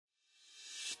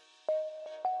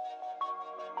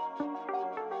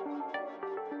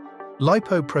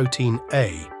Lipoprotein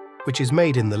A, which is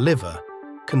made in the liver,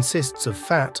 consists of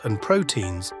fat and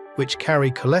proteins which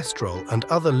carry cholesterol and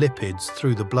other lipids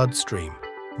through the bloodstream.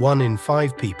 1 in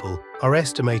 5 people are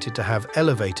estimated to have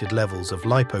elevated levels of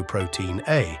lipoprotein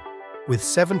A, with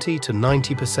 70 to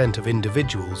 90% of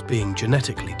individuals being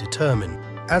genetically determined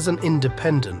as an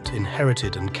independent,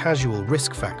 inherited and casual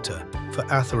risk factor for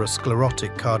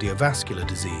atherosclerotic cardiovascular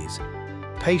disease.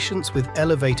 Patients with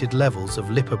elevated levels of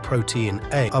lipoprotein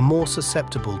A are more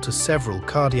susceptible to several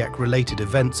cardiac-related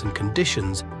events and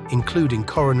conditions, including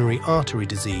coronary artery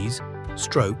disease,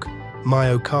 stroke,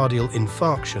 myocardial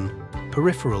infarction,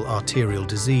 peripheral arterial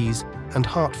disease, and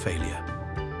heart failure.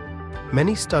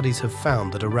 Many studies have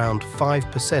found that around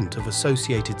 5% of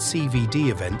associated CVD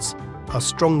events are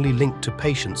strongly linked to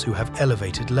patients who have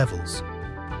elevated levels.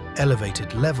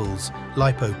 Elevated levels,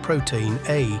 lipoprotein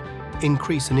A,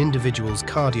 increase an individual's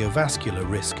cardiovascular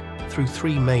risk through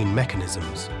 3 main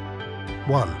mechanisms.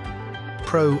 1.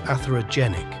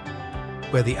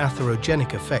 Pro-atherogenic, where the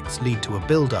atherogenic effects lead to a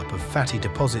buildup of fatty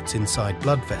deposits inside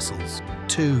blood vessels.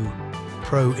 2.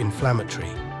 Pro-inflammatory,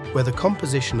 where the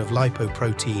composition of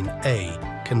lipoprotein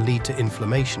A can lead to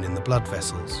inflammation in the blood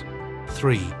vessels.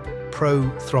 3.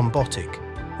 Pro-thrombotic,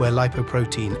 where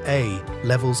lipoprotein A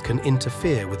levels can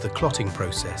interfere with the clotting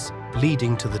process,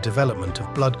 leading to the development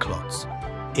of blood clots.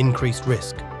 Increased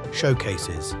risk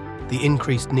showcases the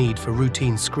increased need for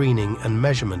routine screening and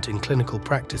measurement in clinical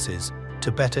practices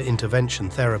to better intervention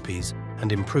therapies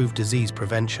and improve disease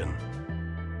prevention.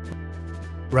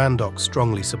 Randox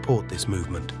strongly support this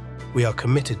movement. We are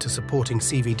committed to supporting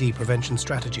CVD prevention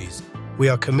strategies. We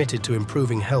are committed to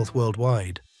improving health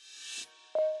worldwide.